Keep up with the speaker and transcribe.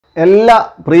എല്ലാ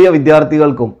പ്രിയ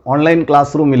വിദ്യാർത്ഥികൾക്കും online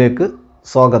class റൂമിലേക്ക്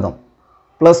സ്വാഗതം.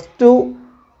 +2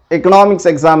 എക്കണോമിക്സ്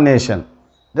എക്സാമിനേഷൻ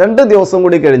 2 ദിവസം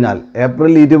കൂടി കഴിഞ്ഞാൽ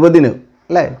ഏപ്രിൽ 20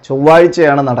 അല്ലേ,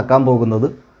 ചൊവ്വാഴ്ചയാണ് നടക്കാൻ പോകുന്നത്.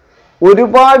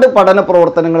 ഒരുപാട് പഠന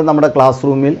പ്രവർത്തനങ്ങൾ നമ്മുടെ ക്ലാസ്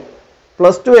റൂമിൽ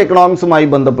 +2 എക്കണോമിക്സുമായി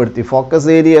ബന്ധപ്പെടുത്തി ഫോക്കസ്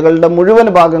ഏരിയകളുടെ മുഴുവൻ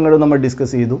ഭാഗങ്ങളും നമ്മൾ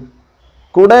ഡിസ്കസ് ചെയ്തു.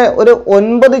 കൂടെ ഒരു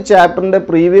 9 ചാപ്റ്ററിൻ്റെ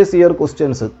പ്രീവിയസ് ഇയർ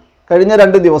ക്വസ്റ്റ്യൻസ് കഴിഞ്ഞ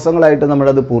 2 ദിവസങ്ങളായിട്ട്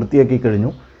നമ്മളത് പൂർത്തിയാക്കി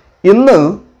കഴിഞ്ഞു. ഇന്ന്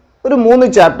ഒരു 3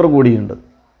 ചാപ്റ്റർ കൂടിയുണ്ട്.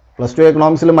 +2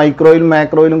 എക്കണോമിക്സിൽ മൈക്രോയിലും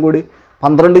മാക്രോയിലും കൂടി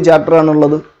 12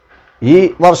 ചാപ്റ്ററാണുള്ളത്. ഈ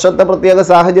വർഷത്തെ പ്രത്യേക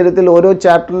സാഹചര്യത്തിൽ ഓരോ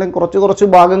ചാപ്റ്ററിൻ്റെയും കുറച്ച്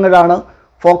ഭാഗങ്ങളാണ്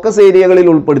ഫോക്കസ് ഏരിയകളിൽ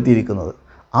ഉൾപ്പെടുത്തിയിരിക്കുന്നത്.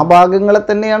 ആ ഭാഗങ്ങളെ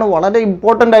തന്നെയാണ് വളരെ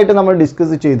ഇമ്പോർട്ടൻ്റ് ആയിട്ട് നമ്മൾ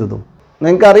ഡിസ്കസ് ചെയ്തതും.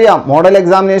 നിങ്ങൾക്കറിയാം, മോഡൽ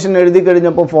എക്സാമിനേഷൻ എഴുതി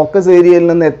കഴിഞ്ഞപ്പോൾ ഫോക്കസ് ഏരിയയിൽ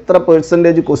നിന്ന് എത്ര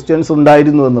 % ക്വസ്റ്റ്യൻസ്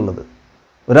ഉണ്ടായിരുന്നു എന്നുള്ളത്.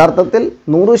 ഒരർത്ഥത്തിൽ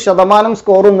 100%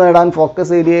 സ്കോറും നേടാൻ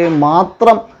ഫോക്കസ് ഏരിയയെ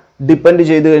മാത്രം ഡിപ്പെൻഡ്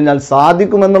ചെയ്ത് കഴിഞ്ഞാൽ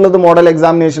സാധിക്കുമെന്നുള്ളത് മോഡൽ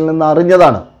എക്സാമിനേഷനിൽ നിന്ന്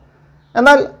അറിഞ്ഞതാണ്.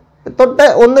 എന്നാൽ തൊട്ട്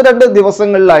 1-2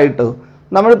 ദിവസങ്ങളിലായിട്ട്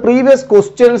നമ്മൾ പ്രീവിയസ്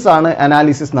ക്വസ്റ്റ്യൻസ് ആണ്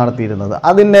അനാലിസിസ് നടത്തിയിരുന്നത്.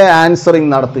 അതിൻ്റെ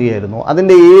ആൻസറിങ് നടത്തുകയായിരുന്നു.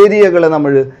 അതിൻ്റെ ഏരിയകളെ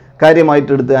നമ്മൾ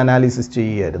കാര്യമായിട്ടെടുത്ത് അനാലിസിസ്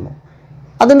ചെയ്യുകയായിരുന്നു.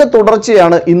 അതിൻ്റെ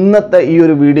തുടർച്ചയാണ് ഇന്നത്തെ ഈ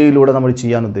ഒരു വീഡിയോയിലൂടെ നമ്മൾ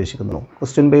ചെയ്യാൻ ഉദ്ദേശിക്കുന്നത്.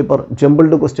 Question paper,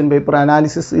 jumbled question paper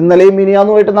analysis ഇന്നലെയും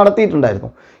മിനിയാന്നുമായിട്ട്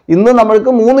നടത്തിയിട്ടുണ്ടായിരുന്നു. ഇന്ന്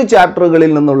നമ്മൾക്ക് 3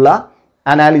 ചാപ്റ്ററുകളിൽ നിന്നുള്ള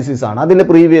അനാലിസിസ് ആണ്. അതിൻ്റെ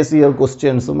പ്രീവിയസ് ഇയർ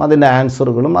ക്വസ്റ്റ്യൻസും അതിൻ്റെ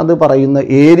ആൻസറുകളും അത് പറയുന്ന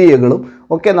ഏരിയകളും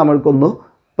ഒക്കെ നമ്മൾക്കൊന്ന്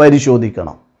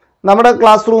പരിശോധിക്കണം. നമ്മുടെ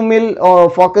ക്ലാസ് റൂമിൽ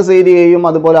ഫോക്കസ് ഏരിയയും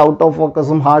അതുപോലെ ഔട്ട് ഓഫ്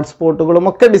ഫോക്കസും ഹാർഡ് സ്പോട്ടുകളും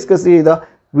ഒക്കെ ഡിസ്കസ് ചെയ്ത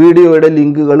വീഡിയോയുടെ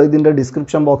ലിങ്കുകൾ ഇതിൻ്റെ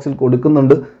ഡിസ്ക്രിപ്ഷൻ ബോക്സിൽ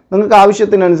കൊടുക്കുന്നുണ്ട്. നിങ്ങൾക്ക്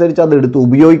ആവശ്യത്തിനനുസരിച്ച് അത് എടുത്ത്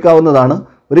ഉപയോഗിക്കാവുന്നതാണ്.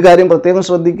 ഒരു കാര്യം പ്രത്യേകം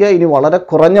ശ്രദ്ധിക്കുക, ഇനി വളരെ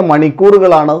കുറഞ്ഞ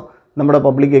മണിക്കൂറുകളാണ് നമ്മുടെ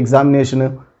പബ്ലിക് എക്സാമിനേഷന്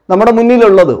നമ്മുടെ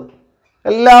മുന്നിലുള്ളത്.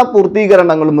 എല്ലാ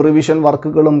പൂർത്തീകരണങ്ങളും റിവിഷൻ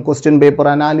വർക്കുകളും ക്വസ്റ്റ്യൻ പേപ്പർ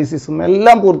അനാലിസിസും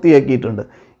എല്ലാം പൂർത്തിയാക്കിയിട്ടുണ്ട്.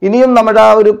 ഇനിയും നമ്മുടെ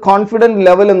ആ ഒരു കോൺഫിഡൻറ്റ്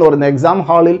ലെവൽ എന്ന് പറയുന്നത് എക്സാം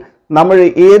ഹാളിൽ നമ്മൾ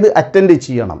ഏത് അറ്റൻഡ്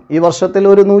ചെയ്യണം. ഈ വർഷത്തിൽ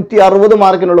ഒരു 160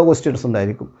 മാർക്കിനുള്ള ക്വസ്റ്റ്യൻസ്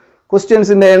ഉണ്ടായിരിക്കും.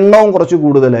 ക്വസ്റ്റ്യൻസിൻ്റെ എണ്ണവും കുറച്ച്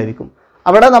കൂടുതലായിരിക്കും.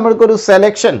 അവിടെ നമ്മൾക്കൊരു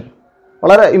സെലക്ഷൻ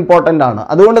വളരെ ഇമ്പോർട്ടൻ്റ് ആണ്.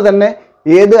 അതുകൊണ്ട് തന്നെ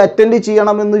ഏത് അറ്റൻഡ്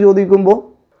ചെയ്യണം എന്ന് ചോദിക്കുമ്പോൾ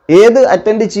ഏത്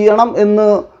അറ്റൻഡ് ചെയ്യണം എന്ന്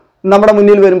നമ്മുടെ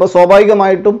മുന്നിൽ വരുമ്പോൾ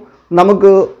സ്വാഭാവികമായിട്ടും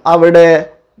നമുക്ക് അവിടെ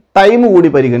ടൈം കൂടി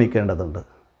പരിഗണിക്കേണ്ടതുണ്ട്.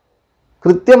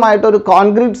 കൃത്യമായിട്ടൊരു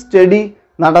കോൺക്രീറ്റ് സ്റ്റഡി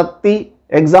നടത്തി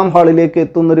എക്സാം ഹാളിലേക്ക്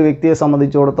എത്തുന്നൊരു വ്യക്തിയെ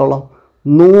സംബന്ധിച്ചിടത്തോളം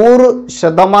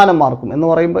 100% മാർക്കും എന്ന്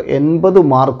പറയുമ്പോൾ 80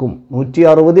 മാർക്കും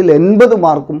 160-ൽ 80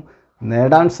 മാർക്കും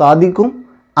നേടാൻ സാധിക്കും.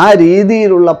 ആ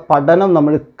രീതിയിലുള്ള പഠനം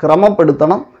നമ്മൾ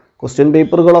ക്രമപ്പെടുത്തണം. ക്വസ്റ്റ്യൻ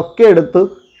പേപ്പറുകളൊക്കെ എടുത്ത്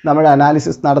നമ്മൾ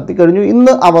അനാലിസിസ് നടത്തി കഴിഞ്ഞു.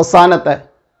 ഇന്ന് അവസാനത്തെ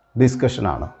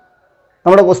ഡിസ്കഷനാണ്.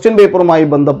 നമ്മുടെ ക്വസ്റ്റ്യൻ പേപ്പറുമായി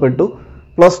ബന്ധപ്പെട്ടു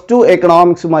 +2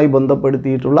 എക്കണോമിക്സുമായി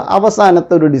ബന്ധപ്പെടുത്തിയിട്ടുള്ള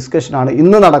അവസാനത്തെ ഒരു ഡിസ്കഷനാണ്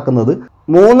ഇന്ന് നടക്കുന്നത്.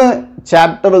 3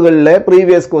 ചാപ്റ്ററുകളിലെ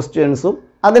പ്രീവിയസ് ക്വസ്റ്റ്യൻസും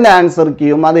അതിൻ്റെ ആൻസർ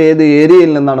കീയും അത് ഏത്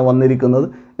ഏരിയയിൽ നിന്നാണ് വന്നിരിക്കുന്നത്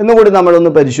എന്നുകൂടി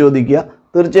നമ്മളൊന്ന് പരിശോധിക്കുക.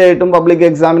 തീർച്ചയായിട്ടും പബ്ലിക്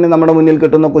എക്സാമിന് നമ്മുടെ മുന്നിൽ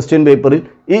കിട്ടുന്ന ക്വസ്റ്റ്യൻ പേപ്പറിൽ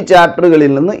ഈ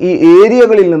ചാപ്റ്ററുകളിൽ നിന്ന് ഈ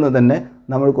ഏരിയകളിൽ നിന്ന് തന്നെ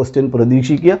നമ്മൾ ക്വസ്റ്റ്യൻ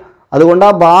പ്രതീക്ഷിക്കുക. അതുകൊണ്ട്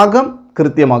ആ ഭാഗം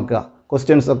കൃത്യമാക്കുക.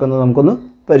 ക്വസ്റ്റ്യൻസ് ഒക്കെ നമുക്കൊന്ന്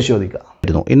പരിശോധിക്കാം.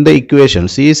 In the equation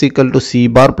C is equal to C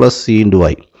bar plus C into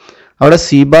I. അവിടെ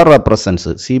C bar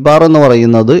represents, C bar എന്ന്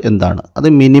പറയുന്നത് എന്താണ്? അത്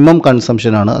മിനിമം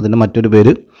കൺസംഷൻ ആണ്. അതിൻ്റെ മറ്റൊരു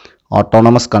പേര്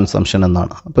ഓട്ടോണമസ് കൺസംഷൻ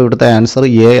എന്നാണ്. അപ്പോൾ ഇവിടുത്തെ ആൻസർ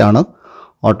A ആണ്.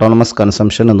 ഓട്ടോണമസ്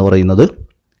കൺസംഷൻ എന്ന് പറയുന്നത്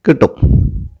കിട്ടും.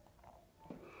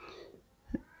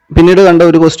 പിന്നീട് കണ്ട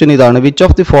ഒരു ക്വസ്റ്റ്യൻ ഇതാണ്, which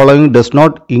of the following does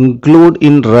not include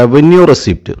in revenue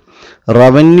receipt?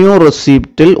 Revenue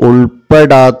റെസിപ്റ്റിൽ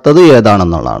ഉൾപ്പെടാത്തത്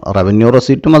ഏതാണെന്നുള്ളതാണ്. Revenue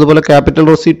റെസിപ്റ്റും അതുപോലെ ക്യാപിറ്റൽ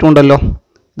റെസിപ്റ്റും ഉണ്ടല്ലോ.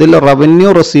 ഇതിൽ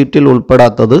റവന്യൂ റെസിപ്റ്റിൽ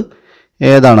ഉൾപ്പെടാത്തത്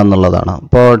ഏതാണെന്നുള്ളതാണ്.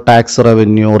 ഇപ്പോൾ tax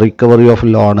revenue, recovery of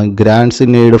loan, grants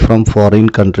in aid from foreign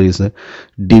countries,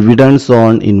 dividends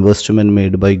on investment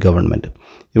made by government.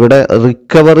 ഇവിടെ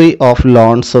recovery of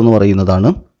loans എന്ന് പറയുന്നതാണ്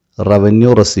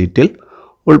revenue റെസീറ്റിൽ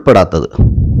ഉൾപ്പെടാത്തത്.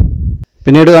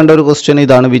 പിന്നീട് കണ്ട ഒരു ക്വസ്റ്റ്യൻ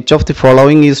ഇതാണ്, which of the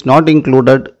following is not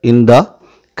included in the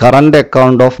current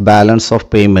account of balance of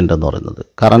payment എന്ന് പറയുന്നത്.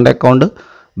 Current account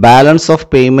balance of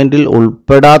പേയ്മെൻറ്റിൽ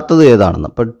ഉൾപ്പെടാത്തത് ഏതാണെന്ന്.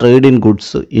 അപ്പോൾ trade in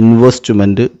goods,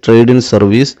 investment, trade in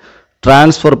service,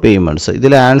 transfer payments.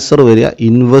 ഇതിൽ ആൻസർ വരിക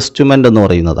ഇൻവെസ്റ്റ്മെൻറ്റ് എന്ന്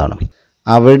പറയുന്നതാണ്.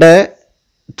 അവിടെ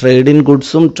ട്രേഡ് ഇൻ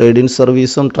ഗുഡ്സും ട്രേഡ് ഇൻ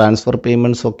സർവീസും ട്രാൻസ്ഫർ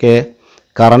പേയ്മെൻറ്റ്സും ഒക്കെ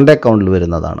കറണ്ട് അക്കൗണ്ടിൽ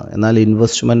വരുന്നതാണ്. എന്നാൽ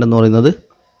ഇൻവെസ്റ്റ്മെൻറ്റ് എന്ന് പറയുന്നത്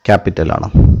ക്യാപിറ്റലാണ്.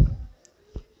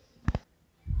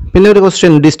 പിന്നെ ഒരു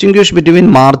question, distinguish between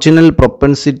marginal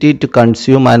propensity to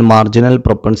consume and marginal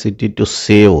propensity to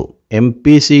save.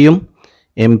 MPCയും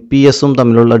MPSും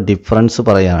തമ്മിലുള്ള ഡിഫറൻസ്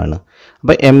പറയാനാണ്.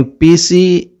 അപ്പോൾ MPC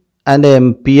ആൻഡ്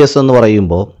MPS എന്ന്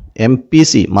പറയുമ്പോൾ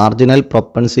MPC marginal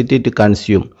propensity to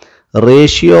consume,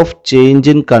 ratio of change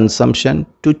in consumption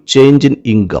to change in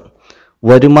income.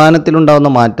 വരുമാനത്തിലുണ്ടാകുന്ന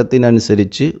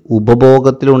മാറ്റത്തിനനുസരിച്ച്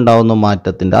ഉപഭോഗത്തിലുണ്ടാകുന്ന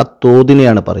മാറ്റത്തിൻ്റെ ആ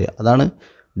തോതിനെയാണ് പറയുക. അതാണ്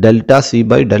delta C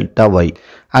by delta Y.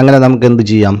 അങ്ങനെ നമുക്ക് എന്ത്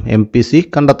ചെയ്യാം, MPC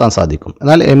കണ്ടെത്താൻ സാധിക്കും.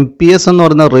 എന്നാൽ MPS എന്ന്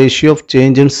പറയുന്ന ratio of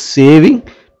change in saving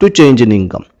to change in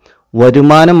income,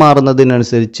 വരുമാനം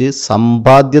മാറുന്നതിനനുസരിച്ച്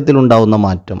സമ്പാദ്യത്തിലുണ്ടാവുന്ന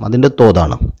മാറ്റം, അതിൻ്റെ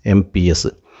തോതാണ് MPS.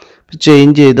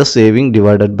 ചേഞ്ച് ചെയ്ത saving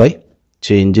divided by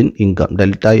change in income,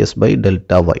 ΔS by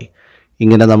ΔY.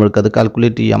 ഇങ്ങനെ നമ്മൾക്കത്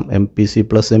കാൽക്കുലേറ്റ് ചെയ്യാം. MPC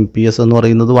പ്ലസ് MPS എന്ന്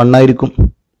പറയുന്നത് 1 ആയിരിക്കും.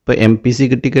 ഇപ്പോൾ MPC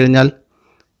കിട്ടിക്കഴിഞ്ഞാൽ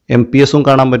MPSും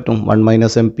കാണാൻ പറ്റും. 1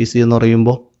 മൈനസ് MPC എന്ന്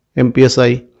പറയുമ്പോൾ MPS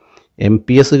ആയി.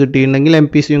 MPS കിട്ടിയിട്ടുണ്ടെങ്കിൽ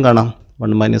MPCയും കാണാം.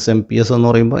 1 മൈനസ് MPS എന്ന്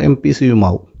പറയുമ്പോൾ MPCയും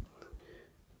ആവും.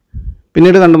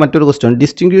 പിന്നീട് കണ്ട മറ്റൊരു question,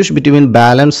 distinguish between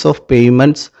balance of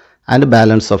payments and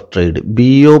balance of trade.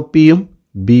 BOPയും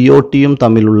BOTയും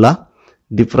തമ്മിലുള്ള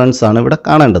ഡിഫറൻസ് ആണ് ഇവിടെ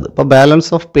കാണേണ്ടത്. ഇപ്പോൾ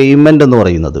ബാലൻസ് ഓഫ് പേയ്മെൻറ്റ് എന്ന്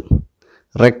പറയുന്നത്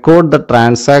record the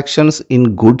transactions in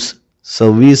goods,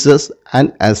 services and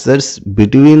assets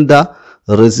between the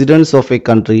residents of a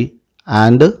country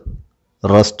and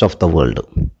rest of the world.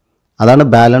 അതാണ്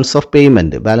balance of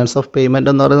payment. Balance of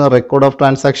payment എന്ന് പറയുന്നത് റെക്കോർഡ് ഓഫ്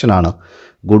ട്രാൻസാക്ഷൻ ആണ്.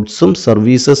 ഗുഡ്സും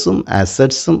സർവീസസും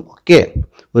അസറ്റ്സും ഒക്കെ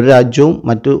ഒരു രാജ്യവും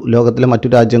ലോകത്തിലെ മറ്റു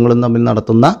രാജ്യങ്ങളും തമ്മിൽ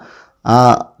നടത്തുന്ന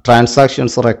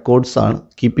ട്രാൻസാക്ഷൻസ് റെക്കോർഡ്സ് ആണ്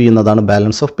കീപ്പ് ചെയ്യുന്നതാണ്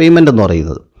ബാലൻസ് ഓഫ് പേയ്മെൻറ്റ് എന്ന്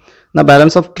പറയുന്നത്. എന്നാൽ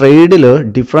balance of ട്രേഡിൽ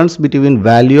difference between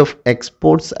value of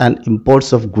exports and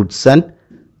imports of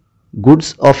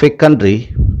goods of A country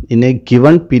in A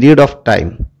given period of time.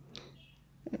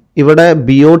 ഇവിടെ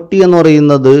BOT എന്ന്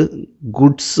പറയുന്നത്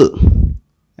ഗുഡ്സ്,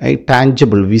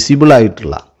 ടാഞ്ചിബിൾ വിസിബിൾ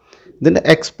ആയിട്ടുള്ള, ഇതിൻ്റെ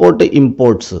എക്സ്പോർട്ട്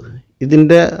ഇമ്പോർട്ട്സ്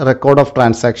ഇതിൻ്റെ റെക്കോർഡ് ഓഫ്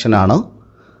ട്രാൻസാക്ഷൻ ആണ്.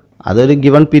 അതൊരു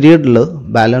ഗിവൺ പീരീഡിൽ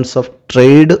ബാലൻസ് ഓഫ്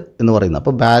ട്രേഡ് എന്ന് പറയുന്നത്.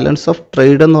 അപ്പോൾ ബാലൻസ് ഓഫ്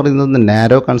ട്രേഡ് എന്ന് പറയുന്നത്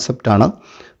നാരോ കൺസെപ്റ്റാണ്.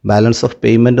 ബാലൻസ് ഓഫ്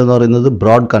പേയ്മെൻറ്റ് എന്ന് പറയുന്നത്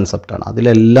ബ്രോഡ് കൺസെപ്റ്റാണ്.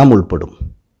 അതിലെല്ലാം ഉൾപ്പെടും.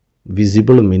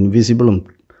 വിസിബിളും ഇൻവിസിബിളും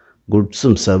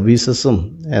ഗുഡ്സും സർവീസസും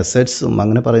അസറ്റ്സും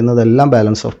അങ്ങനെ പറയുന്നതെല്ലാം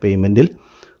ബാലൻസ് ഓഫ് പേയ്മെൻറ്റിൽ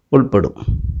ഉൾപ്പെടും.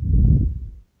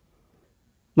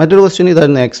 മറ്റൊരു ക്വസ്റ്റ്യൻ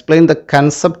ഇതായിരുന്നു, explain the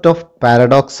concept of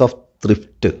paradox of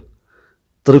thrift.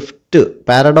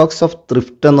 Paradox of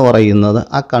thrift എന്ന് പറയുന്നത്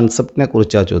ആ കൺസെപ്റ്റിനെ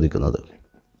കുറിച്ചാണ് ചോദിക്കുന്നത്.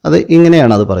 അത്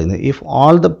ഇങ്ങനെയാണ് അത് പറയുന്നത്, if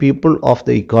all the people of the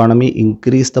economy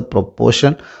increase the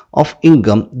proportion of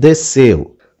income they save,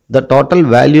 the total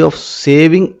value of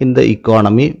saving in the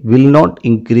economy will not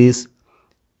increase,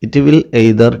 it will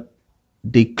either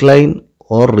decline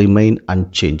or remain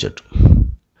unchanged.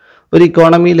 ഒരു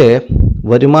ഇക്കോണമിയിലെ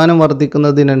വരുമാനം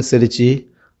വർദ്ധിക്കുന്നതിനനുസരിച്ച്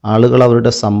ആളുകൾ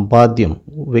അവരുടെ സമ്പാദ്യം,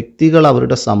 വ്യക്തികൾ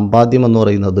അവരുടെ സമ്പാദ്യം എന്ന്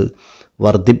പറയുന്നത്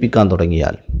വർദ്ധിപ്പിക്കാൻ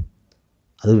തുടങ്ങിയാൽ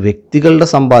അത് വ്യക്തികളുടെ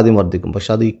സമ്പാദ്യം വർദ്ധിക്കും.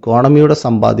 പക്ഷെ അത് ഇക്കോണമിയുടെ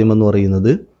സമ്പാദ്യം എന്ന്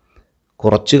പറയുന്നത്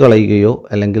കുറച്ച് കളയുകയോ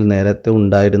അല്ലെങ്കിൽ നേരത്തെ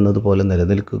ഉണ്ടായിരുന്നത് പോലെ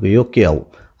നിലനിൽക്കുകയോ ഒക്കെ ആവും.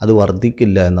 അത്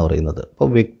വർദ്ധിക്കില്ല എന്ന് പറയുന്നത്. അപ്പോൾ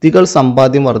വ്യക്തികൾ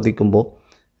സമ്പാദ്യം വർദ്ധിക്കുമ്പോൾ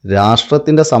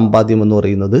രാഷ്ട്രത്തിൻ്റെ സമ്പാദ്യം എന്ന്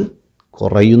പറയുന്നത്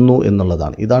കുറയുന്നു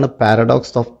എന്നുള്ളതാണ്. ഇതാണ്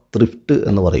പാരഡോക്സ് ഓഫ് ത്രിഫ്റ്റ്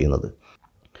എന്ന് പറയുന്നത്.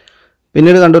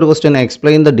 പിന്നീട് കണ്ടൊരു question,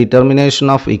 explain the determination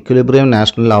of equilibrium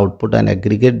national output and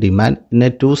aggregate demand in A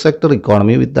 2 sector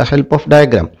economy with the help of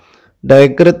diagram.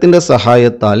 ഡയഗ്രത്തിൻ്റെ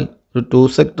സഹായത്താൽ ഒരു 2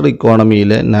 sector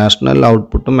ഇക്കോണമിയിലെ നാഷണൽ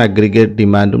ഔട്ട്പുട്ടും അഗ്രിഗേറ്റ്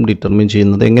ഡിമാൻഡും ഡിറ്റർമിൻ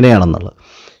ചെയ്യുന്നത് എങ്ങനെയാണെന്നുള്ളത്.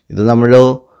 ഇത് നമ്മൾ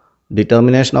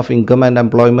determination of income and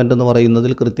employment എന്ന്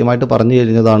പറയുന്നതിൽ കൃത്യമായിട്ട് പറഞ്ഞു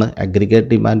കഴിഞ്ഞതാണ്.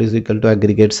 Aggregate demand is equal to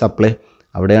aggregate supply.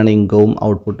 അവിടെയാണ് ഇൻകവും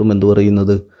ഔട്ട്പുട്ടും എന്ത്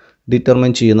പറയുന്നത്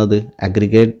ഡിറ്റർമിൻ ചെയ്യുന്നത്.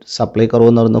 അഗ്രിഗേറ്റ് സപ്ലൈ കർവ്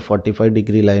എന്ന് പറയുന്നത് 45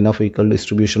 ഡിഗ്രി ലൈൻ ഓഫ് ഈക്വൽ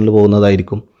ഡിസ്ട്രിബ്യൂഷനിൽ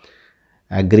പോകുന്നതായിരിക്കും.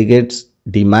 അഗ്രിഗേറ്റ്സ്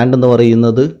ഡിമാൻഡ് എന്ന്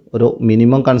പറയുന്നത് ഒരു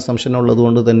മിനിമം കൺസംഷൻ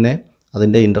ഉള്ളതുകൊണ്ട് തന്നെ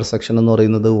അതിൻ്റെ ഇൻ്റർസെക്ഷൻ എന്ന്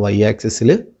പറയുന്നത് Y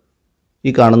ആക്സിസിൽ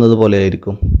ഈ കാണുന്നത് പോലെ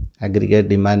ആയിരിക്കും. Aggregate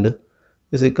demand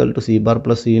is equal to C bar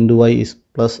plus C into Y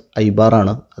plus I bar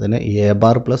ആണ്. അതിനെ A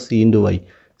bar plus C into Y,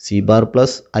 C bar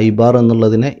plus I bar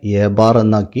എന്നുള്ളതിനെ A ബാർ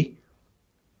എന്നാക്കി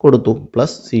കൊടുത്തു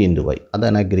പ്ലസ് C ഇൻറ്റു Y.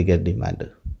 അതാണ് aggregate demand.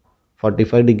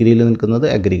 45 ഡിഗ്രിയിൽ നിൽക്കുന്നത്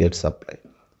aggregate supply.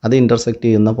 അത് intersect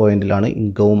ചെയ്യുന്ന പോയിന്റിലാണ്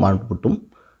ഇൻകവും ഔട്ട്പുട്ടും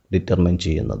ഡിറ്റർമിൻ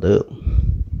ചെയ്യുന്നത്.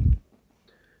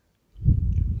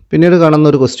 പിന്നീട് കാണുന്ന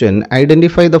ഒരു question,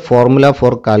 identify the formula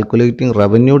four calculating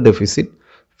revenue deficit,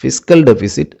 fiscal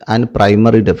deficit and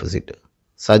primary deficit.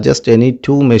 Suggest any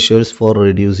 2 measures four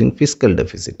reducing fiscal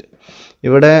deficit.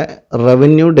 ഇവിടെ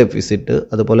റവന്യൂ ഡെഫിസിറ്റ്,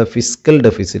 അതുപോലെ ഫിസ്ക്കൽ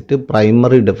ഡെഫിസിറ്റ്,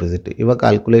 പ്രൈമറി ഡെഫിസിറ്റ് ഇവ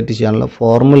കാൽക്കുലേറ്റ് ചെയ്യാനുള്ള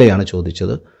ഫോർമുലയാണ്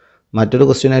ചോദിച്ചത്. മറ്റൊരു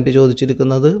ക്വസ്റ്റ്യനായിട്ട്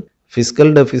ചോദിച്ചിരിക്കുന്നത് ഫിസ്ക്കൽ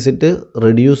ഡെഫിസിറ്റ്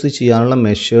റെഡ്യൂസ് ചെയ്യാനുള്ള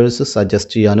മെഷേഴ്സ്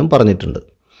സജസ്റ്റ് ചെയ്യാനും പറഞ്ഞിട്ടുണ്ട്.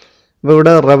 അപ്പോൾ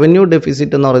ഇവിടെ റവന്യൂ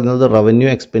ഡെഫിസിറ്റ് എന്ന് പറയുന്നത് റവന്യൂ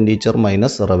എക്സ്പെൻഡിച്ചർ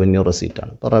മൈനസ് റവന്യൂ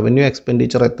റെസീറ്റാണ്. അപ്പോൾ റവന്യൂ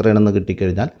എക്സ്പെൻഡിച്ചർ എത്രയാണെന്ന്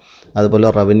കിട്ടിക്കഴിഞ്ഞാൽ അതുപോലെ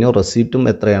റവന്യൂ റെസീറ്റും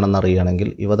എത്രയാണെന്ന് അറിയുകയാണെങ്കിൽ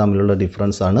ഇവ തമ്മിലുള്ള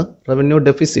ഡിഫറൻസ് ആണ് റവന്യൂ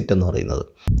ഡെഫിസിറ്റ് എന്ന് പറയുന്നത്.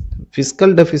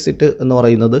 ഫിസ്ക്കൽ ഡെഫിസിറ്റ് എന്ന്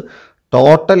പറയുന്നത്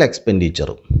ടോട്ടൽ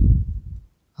എക്സ്പെൻഡിച്ചർ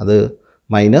അത്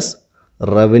minus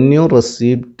revenue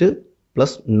receipt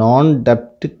plus non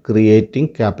ഡെപ്റ്റ്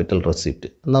creating capital receipt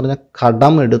എന്ന് പറഞ്ഞാൽ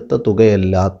കടമെടുത്ത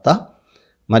തുകയല്ലാത്ത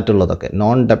മറ്റുള്ളതൊക്കെ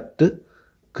നോൺ ഡെപ്റ്റ്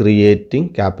ക്രിയേറ്റിംഗ്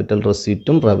ക്യാപിറ്റൽ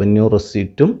റെസീപ്റ്റും റവന്യൂ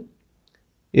റെസീപ്റ്റും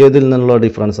ഏതിൽ നിന്നുള്ള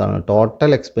ഡിഫറൻസ് ആണ്?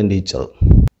 ടോട്ടൽ എക്സ്പെൻഡിച്ചർ,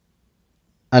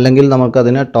 അല്ലെങ്കിൽ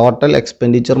നമുക്കതിനെ total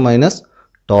expenditure minus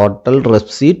total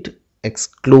receipt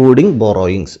excluding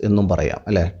borrowings എന്നും പറയാം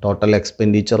അല്ലേ. ടോട്ടൽ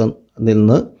എക്സ്പെൻഡിച്ചറിൽ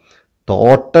നിന്ന്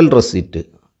ടോട്ടൽ റെസീപ്റ്റ്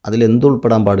അതിലെന്ത്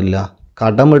ഉൾപ്പെടാൻ പാടില്ല?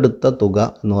 കടമെടുത്ത തുക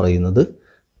എന്ന് പറയുന്നത്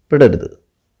പെടരുത്.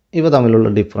 ഇവ തമ്മിലുള്ള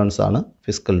ഡിഫറൻസ് ആണ്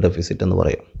ഫിസ്ക്കൽ ഡെഫിസിറ്റ് എന്ന്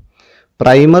പറയാം.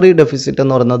 പ്രൈമറി ഡെഫിസിറ്റ്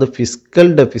എന്ന് പറയുന്നത് fiscal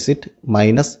deficit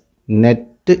minus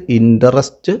net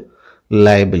interest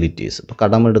liabilities. ഇപ്പോൾ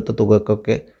കടമെടുത്ത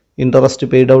തുകക്കൊക്കെ ഇൻട്രസ്റ്റ്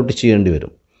പെയ്ഡ് ഔട്ട് ചെയ്യേണ്ടി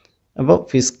വരും. അപ്പോൾ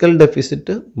fiscal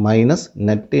deficit minus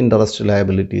net interest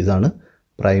liabilities ആണ്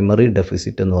പ്രൈമറി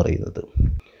ഡെഫിസിറ്റ് എന്ന് പറയുന്നത്.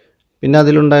 പിന്നെ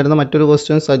അതിലുണ്ടായിരുന്ന മറ്റൊരു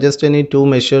question, suggest any 2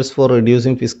 measures four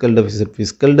reducing fiscal deficit.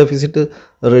 Fiscal deficit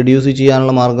reduce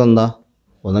ചെയ്യാനുള്ള മാർഗ്ഗം എന്താ?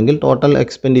 ഒന്നെങ്കിൽ ടോട്ടൽ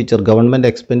എക്സ്പെൻഡിച്ചർ, ഗവൺമെൻറ്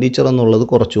എക്സ്പെൻഡിച്ചർ എന്നുള്ളത്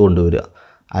കുറച്ച് കൊണ്ടുവരിക,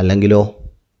 അല്ലെങ്കിലോ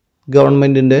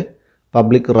ഗവൺമെൻറ്റിൻ്റെ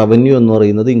പബ്ലിക് റവന്യൂ എന്ന്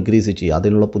പറയുന്നത് ഇൻക്രീസ് ചെയ്യുക,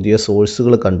 അതിനുള്ള പുതിയ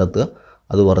സോഴ്സുകൾ കണ്ടെത്തുക,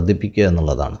 അത് വർദ്ധിപ്പിക്കുക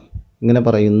എന്നുള്ളതാണ്. ഇങ്ങനെ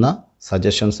പറയുന്ന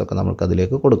സജഷൻസൊക്കെ നമുക്ക്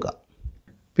അതിലേക്ക് കൊടുക്കാം.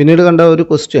 പിന്നീട് കണ്ട ഒരു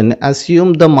question, assume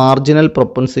the marginal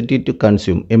propensity to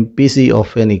consume MPC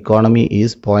of N economy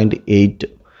is 0.8.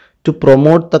 To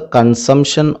promote the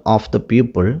consumption of the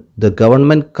people the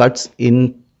government cuts in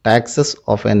taxes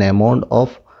of N amount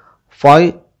of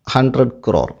 500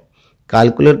 crore.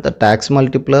 Calculate the tax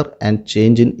multiplier and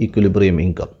change in equilibrium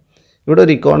income. ഇവിടെ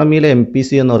ഒരു ഇക്കോണമിയിലെ MPC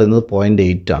എന്ന് പറയുന്നത്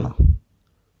 0.8 ആണ്.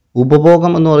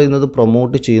 ഉപഭോഗം എന്ന് പറയുന്നത്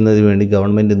promote ചെയ്യുന്നതിന് വേണ്ടി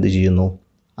ഗവൺമെൻറ് എന്ത് ചെയ്യുന്നു?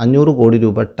 500 കോടി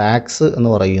രൂപ ടാക്സ് എന്ന്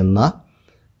പറയുന്ന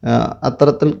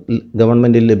അത്തരത്തിൽ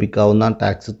ഗവൺമെൻറ്റിൽ ലഭിക്കാവുന്ന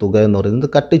ടാക്സ് തുക എന്ന് പറയുന്നത്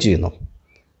കട്ട് ചെയ്യുന്നു.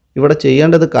 ഇവിടെ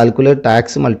ചെയ്യേണ്ടത് കാൽക്കുലേറ്റ്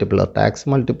ടാക്സ്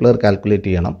മൾട്ടിപ്ലർ കാൽക്കുലേറ്റ്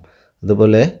ചെയ്യണം.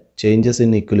 അതുപോലെ ചേഞ്ചസ്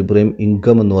ഇൻ ഇക്വിലിബ്രിയം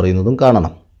ഇൻകം എന്ന് പറയുന്നതും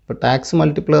കാണണം. അപ്പോൾ ടാക്സ്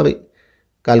മൾട്ടിപ്ലർ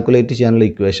കാൽക്കുലേറ്റ് ചെയ്യാനുള്ള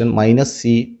ഇക്വേഷൻ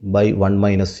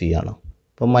 -C/1 - C ആണ്.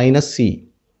 അപ്പോൾ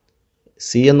C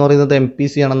എന്ന് പറയുന്നത്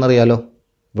MPC ആണെന്നറിയാലോ.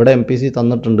 ഇവിടെ MPC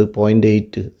തന്നിട്ടുണ്ട്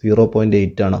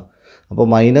 0.8 ആണ്. അപ്പോൾ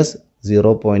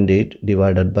 -0.8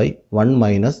 ഡിവൈഡഡ് ബൈ 1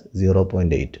 -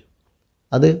 0.8.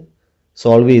 അത്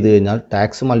സോൾവ് ചെയ്ത് കഴിഞ്ഞാൽ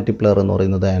ടാക്സ് മൾട്ടിപ്ലർ എന്ന്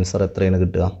പറയുന്നത് ആൻസർ എത്രയാണ്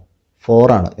കിട്ടുക? 4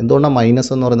 ആണ്. എന്തുകൊണ്ടാണ്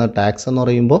മൈനസ് എന്ന് പറയുന്നത്? ടാക്സ് എന്ന്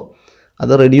പറയുമ്പോൾ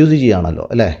അത് റെഡ്യൂസ് ചെയ്യുകയാണല്ലോ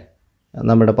അല്ലേ,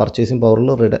 നമ്മുടെ പർച്ചേസിങ് പവറിൽ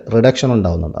റിഡക്ഷൻ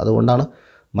ഉണ്ടാകുന്നുണ്ട്. അതുകൊണ്ടാണ്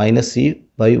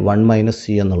 -C/1 - C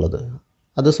എന്നുള്ളത്.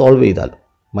 അത് സോൾവ് ചെയ്താൽ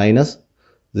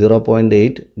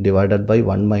 -0.8 ഡിവൈഡഡ് ബൈ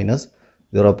 1 -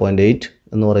 0.8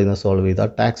 എന്ന് പറയുന്നത് സോൾവ് ചെയ്താൽ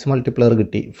ടാക്സ് മൾട്ടിപ്ലർ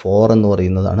കിട്ടി. 4 എന്ന്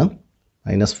പറയുന്നതാണ്,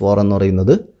 -4 എന്ന്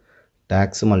പറയുന്നത്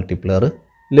ടാക്സ് മൾട്ടിപ്ലർ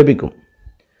ലഭിക്കും.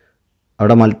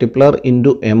 അവിടെ മൾട്ടിപ്ലർ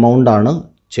ഇൻറ്റു എമൗണ്ട് ആണ്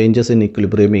ചേഞ്ചസ് ഇൻ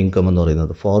ഇക്വിലിബ്രിയം ഇൻകം എന്ന്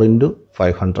പറയുന്നത്. 4 ×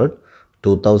 500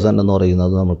 2000 എന്ന്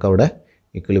പറയുന്നത് നമുക്കവിടെ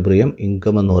ഇക്വിലിബ്രിയം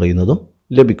ഇൻകം എന്ന് പറയുന്നതും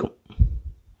ലഭിക്കും.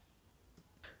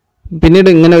 പിന്നീട്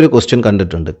ഇങ്ങനെ ഒരു ക്വസ്റ്റ്യൻ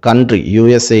കണ്ടിട്ടുണ്ട്. Country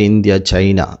USA, India,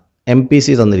 China MPC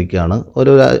തന്നിരിക്കുകയാണ്.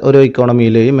 ഓരോ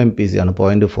ഇക്കോണമിയിലെയും MPC ആണ്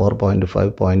 0.4, 0.5,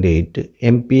 0.8.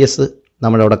 MPS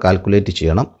നമ്മളവിടെ കാൽക്കുലേറ്റ്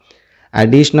ചെയ്യണം.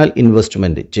 അഡീഷണൽ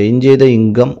ഇൻവെസ്റ്റ്മെൻറ്റ് ചേഞ്ച് ചെയ്ത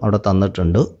ഇൻകം അവിടെ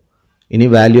തന്നിട്ടുണ്ട്. ഇനി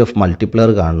വാല്യൂ ഓഫ് മൾട്ടിപ്ലർ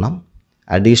കാണണം.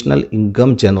 അഡീഷണൽ ഇൻകം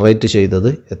ജനറേറ്റ് ചെയ്തത്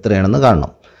എത്രയാണെന്ന്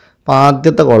കാണണം. അപ്പോൾ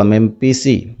ആദ്യത്തെ കോളം MPC,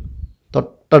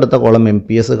 തൊട്ടടുത്ത കോളം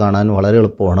MPS കാണാൻ വളരെ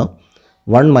എളുപ്പമാണ്.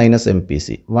 1 - MPC,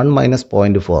 1 -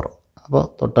 0.4. അപ്പോൾ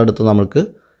തൊട്ടടുത്ത് നമുക്ക്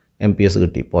MPS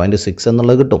കിട്ടി, 0.6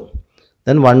 എന്നുള്ളത് കിട്ടും.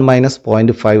 ദെൻ 1 -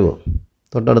 0.5,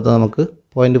 തൊട്ടടുത്ത് നമുക്ക്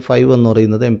 0.5 എന്ന്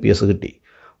പറയുന്നത് MPS കിട്ടി.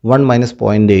 1 -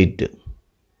 0.8,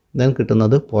 ദെൻ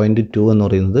കിട്ടുന്നത് 0.2 എന്ന്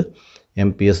പറയുന്നത്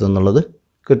MPS എന്നുള്ളത്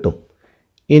കിട്ടും.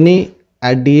 ഇനി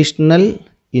അഡീഷണൽ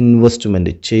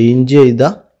ഇൻവെസ്റ്റ്മെൻറ്റ് ചേഞ്ച് ചെയ്ത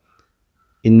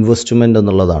ഇൻവെസ്റ്റ്മെൻറ്റ്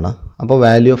എന്നുള്ളതാണ്. അപ്പോൾ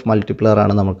വാല്യൂ ഓഫ് മൾട്ടിപ്ലർ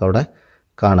ആണ് നമുക്കവിടെ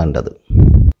കാണേണ്ടത്.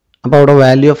 അപ്പോൾ അവിടെ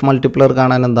വാല്യൂ ഓഫ് മൾട്ടിപ്ലർ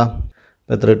കാണാൻ എന്താ?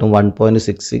 അപ്പോൾ എത്ര കിട്ടും?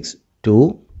 1.662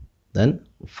 ദെൻ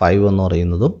 5 എന്ന്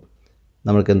പറയുന്നതും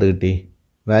നമുക്ക് എന്ത് കിട്ടി?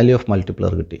 വാല്യൂ ഓഫ്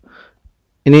മൾട്ടിപ്ലർ കിട്ടി.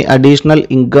 ഇനി അഡീഷണൽ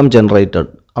ഇൻകം ജനറേറ്റഡ്,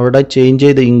 അവിടെ ചേഞ്ച്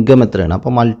ചെയ്ത ഇൻകം എത്രയാണ്?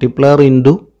 അപ്പോൾ മൾട്ടിപ്ലർ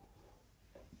ഇൻറ്റു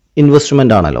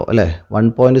ഇൻവെസ്റ്റ്മെൻ്റ് ആണല്ലോ അല്ലേ.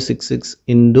 1.66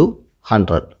 ×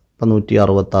 100, അപ്പോൾ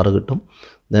 166 കിട്ടും.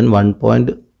 ദെൻ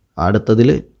അടുത്തതിൽ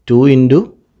 2 ×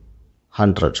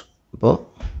 100, അപ്പോൾ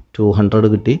 200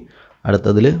 കിട്ടി.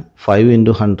 അടുത്തതിൽ 5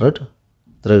 × 100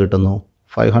 എത്ര കിട്ടുന്നു?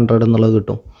 500 എന്നുള്ളത്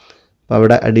കിട്ടും. അപ്പോൾ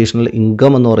അവിടെ അഡീഷണൽ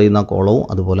ഇൻകം എന്ന് പറയുന്ന കോളവും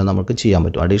അതുപോലെ നമുക്ക് ചെയ്യാൻ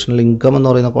പറ്റും. അഡീഷണൽ ഇൻകം എന്ന്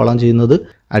പറയുന്ന കോളം ചെയ്യുന്നത്,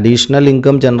 അഡീഷണൽ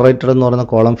ഇൻകം ജനറേറ്റഡ് എന്ന് പറയുന്ന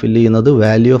കോളം ഫില്ല് ചെയ്യുന്നത്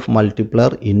value of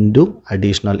multiplier into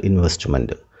additional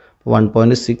investment. അപ്പോൾ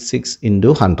 1.66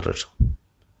 × 100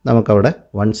 നമുക്കവിടെ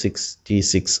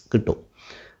 166 കിട്ടും.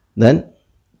 ദെൻ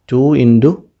 2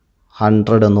 ×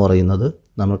 100 എന്ന് പറയുന്നത്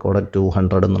നമുക്കവിടെ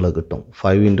 200 എന്നുള്ളത് കിട്ടും.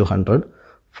 5 × 100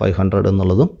 500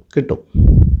 എന്നുള്ളതും കിട്ടും.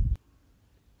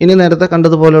 ഇനി നേരത്തെ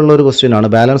കണ്ടതുപോലെയുള്ള ഒരു ക്വസ്റ്റ്യൻ ആണ്.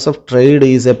 Balance of trade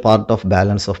is A part of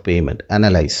balance of payment.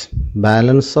 Analyse.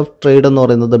 Balance of trade എന്ന്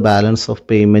പറയുന്നത് ബാലൻസ് ഓഫ്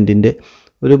പേയ്മെൻറ്റിൻ്റെ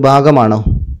ഒരു ഭാഗമാണ്.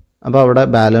 അപ്പോൾ അവിടെ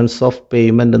ബാലൻസ് ഓഫ്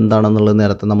പേയ്മെൻറ്റ് എന്താണെന്നുള്ളത്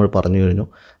നേരത്തെ നമ്മൾ പറഞ്ഞു കഴിഞ്ഞു.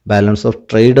 ബാലൻസ് ഓഫ്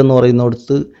ട്രേഡ് എന്ന്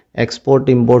പറയുന്നിടത്ത് എക്സ്പോർട്ട്,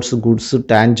 ഇമ്പോർട്ട്സ്, ഗുഡ്സ്,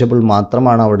 ടാഞ്ചിബിൾ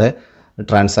മാത്രമാണ് അവിടെ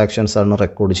ട്രാൻസാക്ഷൻസ് ആണ്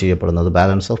റെക്കോർഡ് ചെയ്യപ്പെടുന്നത്.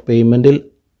 ബാലൻസ് ഓഫ് പേയ്മെൻറ്റിൽ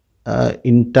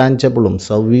ഇൻടാഞ്ചിബിളും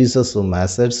സർവീസസും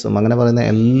അസറ്റ്സും അങ്ങനെ പറയുന്ന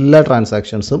എല്ലാ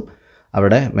ട്രാൻസാക്ഷൻസും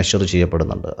അവിടെ മെഷർ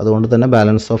ചെയ്യപ്പെടുന്നുണ്ട്. അതുകൊണ്ട് തന്നെ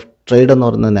ബാലൻസ് ഓഫ് ട്രേഡ് എന്ന്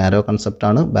പറയുന്നത് നാരോ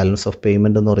കൺസെപ്റ്റാണ്. ബാലൻസ് ഓഫ്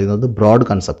പേയ്മെൻറ്റ് എന്ന് പറയുന്നത് ബ്രോഡ്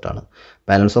കൺസെപ്റ്റാണ്.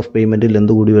 ബാലൻസ് ഓഫ് പേയ്മെൻറ്റിൽ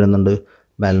എന്തുകൂടി വരുന്നുണ്ട്?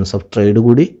 ബാലൻസ് ഓഫ് ട്രേഡ്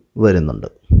കൂടി വരുന്നുണ്ട്.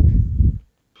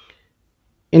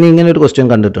 ഇനി ഇങ്ങനെ ഒരു ക്വസ്റ്റ്യൻ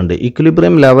കണ്ടിട്ടുണ്ട്.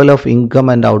 Equilibrium level of income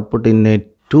and output in A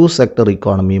 2-sector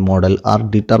economy model are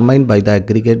determined by the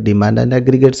aggregate demand and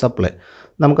aggregate supply.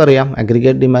 നമുക്കറിയാം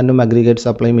അഗ്രിഗേറ്റ് ഡിമാൻഡും അഗ്രിഗേറ്റ്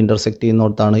സപ്ലൈയും ഇൻ്റർസെക്റ്റ്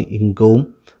ചെയ്യുന്നിടത്താണ് ഇൻകവും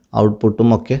ഔട്ട്പുട്ടും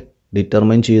ഒക്കെ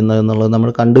ഡിറ്റർമൈൻ ചെയ്യുന്നത് എന്നുള്ളത് നമ്മൾ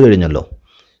കണ്ടു കഴിഞ്ഞല്ലോ.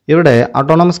 ഇവിടെ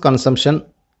ഓട്ടോണമസ് കൺസംഷൻ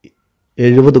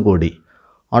 70 കോടി,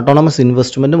 ഓട്ടോണമസ്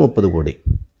ഇൻവെസ്റ്റ്മെൻറ്റ് 30 കോടി,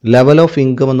 ലെവൽ ഓഫ്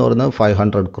ഇൻകം എന്ന് പറയുന്നത്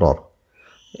 500 crore,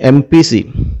 MPC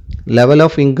level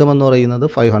of income എന്ന് പറയുന്നത്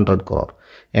 500 crore,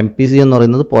 MPC എന്ന്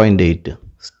പറയുന്നത് 0.8.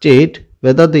 State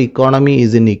whether the economy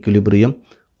is in equilibrium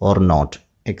or not.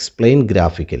 Explain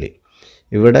graphically.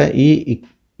 ഇവിടെ ഈ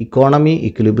ഇക്കോണമി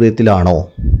ഇക്വിലിബ്രിയത്തിലാണോ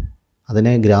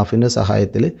അതിനെ ഗ്രാഫിൻ്റെ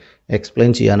സഹായത്തിൽ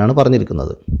എക്സ്പ്ലെയിൻ ചെയ്യാനാണ്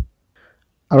പറഞ്ഞിരിക്കുന്നത്.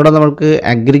 അവിടെ നമുക്ക്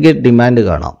അഗ്രിഗേറ്റ് ഡിമാൻഡ്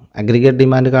കാണാം. അഗ്രിഗേറ്റ്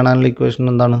ഡിമാൻഡ് കാണാനുള്ള ഇക്വേഷൻ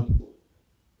എന്താണ്?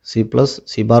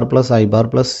 C bar plus I bar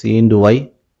plus C into Y.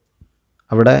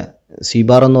 അവിടെ C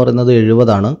ബാർ എന്ന് പറയുന്നത്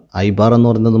 70 ആണ്, I ബാർ എന്ന്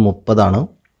പറയുന്നത് 30 ആണ്,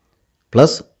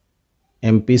 പ്ലസ്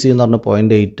MPC എന്ന് പറഞ്ഞാൽ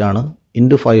 0.8 ആണ്,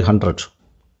 ഇൻറ്റു 500.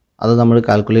 അത് നമ്മൾ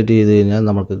കാൽക്കുലേറ്റ് ചെയ്ത് കഴിഞ്ഞാൽ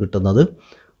നമുക്ക് കിട്ടുന്നത്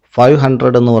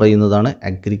 500 എന്ന് പറയുന്നതാണ്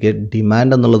അഗ്രിഗേറ്റ്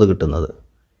ഡിമാൻഡ് എന്നുള്ളത് കിട്ടുന്നത്.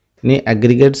 ഇനി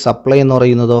അഗ്രിഗേറ്റ് സപ്ലൈ എന്ന്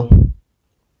പറയുന്നതോ?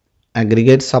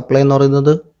 അഗ്രിഗേറ്റ് സപ്ലൈ എന്ന്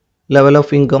പറയുന്നത് ലെവൽ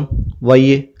ഓഫ് ഇൻകം Y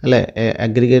അല്ലേ?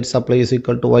 Aggregate supply is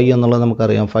equal to Y എന്നുള്ളത്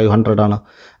നമുക്കറിയാം 500 ആണ്.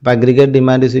 അപ്പോൾ aggregate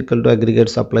demand is equal to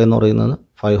aggregate supply എന്ന് പറയുന്നത്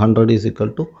 500 ഈസ്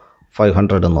ഈക്വൽ ടു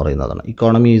 500 എന്ന് പറയുന്നതാണ്.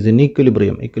 Economy is in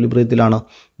equilibrium. ഇക്വിലിബ്രിയത്തിലാണ്.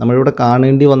 നമ്മളിവിടെ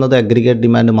കാണേണ്ടി വന്നത് അഗ്രിഗേറ്റ്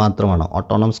ഡിമാൻഡ് മാത്രമാണ്.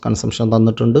 ഓട്ടോണമസ് കൺസംഷൻ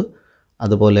തന്നിട്ടുണ്ട്,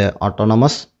 അതുപോലെ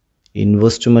ഓട്ടോണമസ്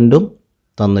ഇൻവെസ്റ്റ്മെൻറ്റും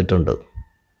തന്നിട്ടുണ്ട്,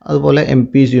 അതുപോലെ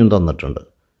MPCയും തന്നിട്ടുണ്ട്.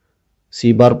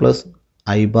 C bar plus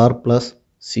I bar plus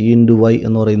C into Y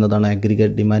എന്ന് പറയുന്നതാണ്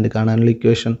അഗ്രിഗേറ്റ് ഡിമാൻഡ് കാണാനുള്ള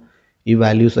ഇക്വേഷൻ. ഈ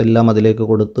വാല്യൂസ് എല്ലാം അതിലേക്ക്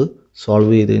കൊടുത്ത്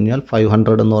സോൾവ് ചെയ്ത് കഴിഞ്ഞാൽ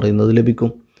 500 എന്ന് പറയുന്നത്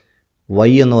ലഭിക്കും.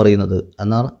 Y എന്ന് പറയുന്നത്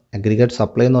എന്നാൽ അഗ്രിഗേറ്റ്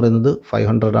സപ്ലൈ എന്ന് പറയുന്നത്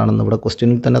 500 ആണെന്ന് ഇവിടെ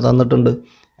ക്വസ്റ്റ്യനിൽ തന്നെ തന്നിട്ടുണ്ട്.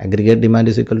 Aggregate demand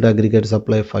is equal to aggregate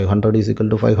supply, 500 is equal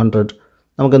to 500.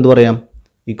 നമുക്കെന്ത് പറയാം?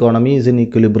 ഇക്കോണമി ഈസ് ഇൻ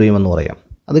ഇക്വിലിബ്രിയം എന്ന് പറയാം.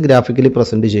 അത് ഗ്രാഫിക്കലി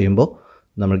പ്രസൻറ്റ് ചെയ്യുമ്പോൾ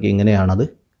നമുക്ക് ഇങ്ങനെയാണത്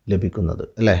ലഭിക്കുന്നത്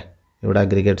അല്ലേ? ഇവിടെ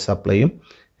അഗ്രിഗേറ്റ് സപ്ലൈയും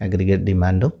അഗ്രിഗേറ്റ്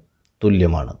ഡിമാൻഡും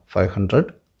തുല്യമാണ്. 500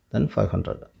 then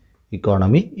 500.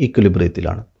 ഇക്കോണമി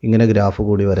ഇക്വിലിബ്രിയത്തിലാണ്. ഇങ്ങനെ ഗ്രാഫ്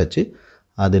കൂടി വരച്ച്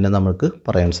അതിനെ നമുക്ക്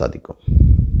പറയാൻ സാധിക്കും.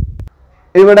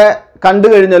 ഇവിടെ കണ്ടു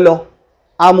കഴിഞ്ഞല്ലോ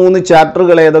ആ 3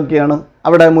 ചാപ്റ്ററുകൾ ഏതൊക്കെയാണ്.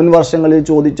 അവിടെ മുൻ വർഷങ്ങളിൽ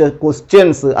ചോദിച്ച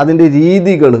ക്വസ്റ്റ്യൻസ്, അതിൻ്റെ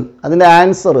രീതികൾ, അതിൻ്റെ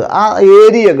ആൻസർ, ആ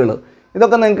ഏരിയകൾ,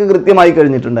 ഇതൊക്കെ നിങ്ങൾക്ക് കൃത്യമായി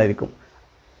കഴിഞ്ഞിട്ടുണ്ടായിരിക്കും.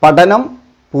 പഠനം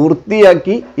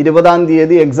പൂർത്തിയാക്കി 20-ാം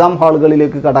തീയതി എക്സാം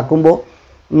ഹാളുകളിലേക്ക് കടക്കുമ്പോൾ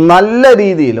നല്ല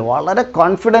രീതിയിൽ വളരെ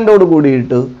കോൺഫിഡൻറ്റോട്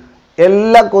കൂടിയിട്ട്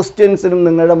എല്ലാ ക്വസ്റ്റ്യൻസിനും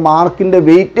നിങ്ങളുടെ മാർക്കിൻ്റെ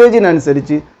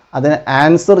വെയിറ്റേജിനനുസരിച്ച് അതിനെ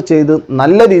ആൻസർ ചെയ്ത്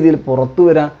നല്ല രീതിയിൽ പുറത്തു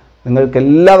വരാൻ നിങ്ങൾക്ക്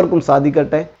എല്ലാവർക്കും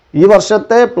സാധിക്കട്ടെ. ഈ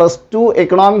വർഷത്തെ +2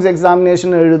 എക്കണോമിക്സ് എക്സാമിനേഷൻ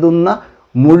എഴുതുന്ന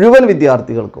മുഴുവൻ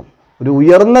വിദ്യാർത്ഥികൾക്കും ഒരു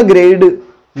ഉയർന്ന ഗ്രേഡ്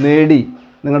നേടി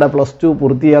നിങ്ങളുടെ +2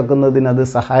 പൂർത്തിയാക്കുന്നതിന് അത്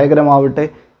സഹായകരമാവട്ടെ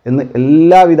എന്ന്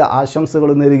എല്ലാവിധ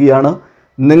ആശംസകളും നേരുകയാണ്.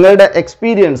 നിങ്ങളുടെ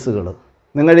എക്സ്പീരിയൻസുകൾ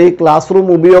നിങ്ങളുടെ ഈ ക്ലാസ് റൂം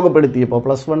ഉപയോഗപ്പെടുത്തിയപ്പോൾ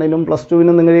 +1നും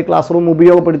 +2നും നിങ്ങൾ ഈ ക്ലാസ് റൂം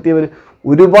ഉപയോഗപ്പെടുത്തിയവർ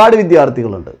ഒരുപാട്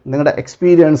വിദ്യാർത്ഥികളുണ്ട്. നിങ്ങളുടെ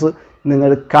എക്സ്പീരിയൻസ് നിങ്ങൾ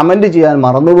കമൻറ്റ് ചെയ്യാൻ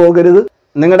മറന്നു പോകരുത്.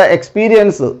 നിങ്ങളുടെ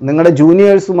എക്സ്പീരിയൻസ് നിങ്ങളുടെ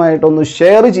ജൂനിയേഴ്സുമായിട്ടൊന്ന്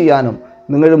ഷെയർ ചെയ്യാനും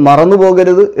നിങ്ങൾ മറന്നു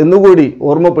പോകരുത് എന്നുകൂടി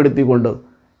ഓർമ്മപ്പെടുത്തിക്കൊണ്ട്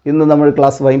ഇന്ന് നമ്മൾ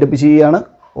ക്ലാസ് വൈൻഡപ്പ് ചെയ്യുകയാണ്.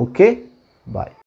 Okay, by.